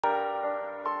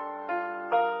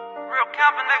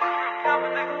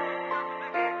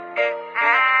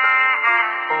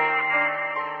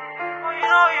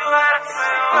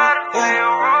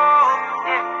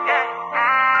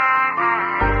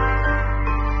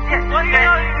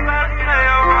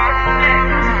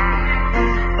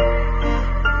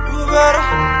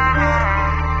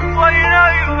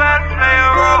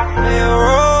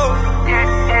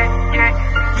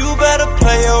You better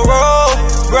play a role.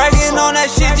 Bragging on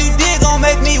that shit you did gon'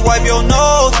 make me wipe your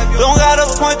nose. Don't got a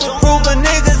point to prove, but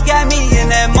niggas got me in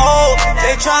that mode.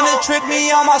 They tryna trick me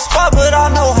on my spot, but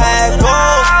I know how it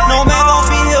goes. No man gon'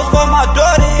 be here for my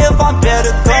daughter if I'm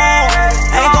better gone.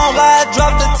 Ain't gon' lie, I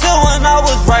dropped the till when I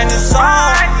was writing this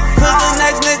song. Cause the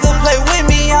next nigga play with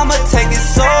me, I'ma take his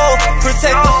soul.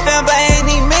 Protect the fam by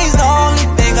any means, the only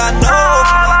thing I know.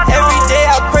 Every day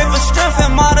I pray for strength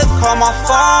and mama call my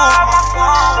phone.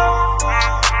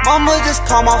 Mama just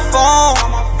call my phone.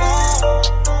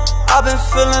 I've been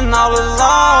feeling all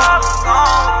alone,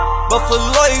 but for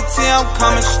loyalty I'm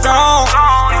coming strong.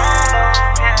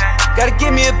 Gotta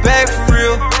give me a bag for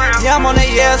real. Yeah, I'm on that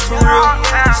ass for real.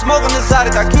 Smoking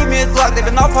exotic, I keep me a Glock. They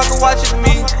been all pocket watching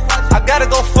me. I gotta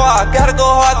go far, I gotta go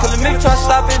hard, cause the nigga try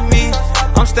stopping me.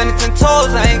 I'm standing 10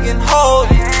 toes, I ain't getting hold.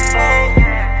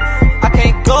 I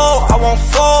can't go, I won't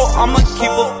fold, I'ma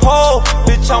keep a pole.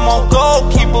 Bitch, I'm on go,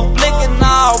 keep a blinking,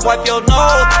 now I'll wipe your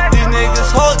nose. These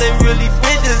niggas hoes, they really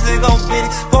bitches, they gon' get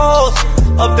exposed.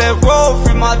 Up that road,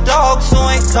 free my dog, so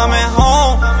ain't coming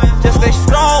home. Just stay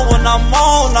strong when I'm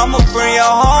on, I'ma bring you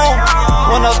home.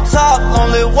 When up top,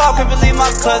 lonely walk, can't believe my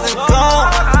cousin gone.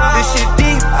 This shit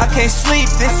deep, I can't sleep,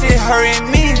 this shit hurting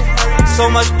me.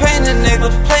 So much pain, the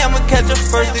niggas play, I'ma catch a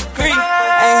first degree.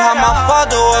 Ain't how my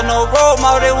father or no role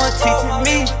model, they weren't teaching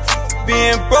me.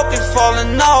 Being broken,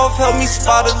 falling off, helped me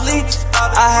spot a leak.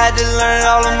 I had to learn it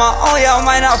all on my own, y'all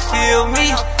might not feel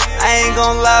me. I ain't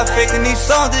gon' lie, faking these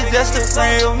songs is just to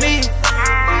real me.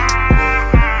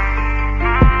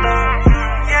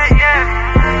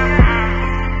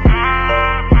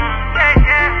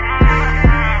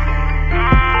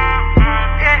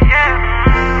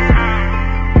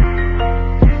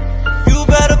 You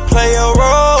better play a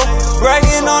role.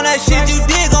 Bragging on that shit you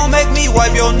did gon' make me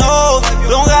wipe your nose.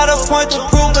 Don't got a point to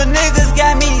prove, but niggas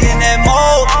got me in that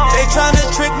mode. They tryna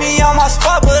trick me on my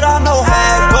spot, but I know how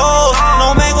it goes.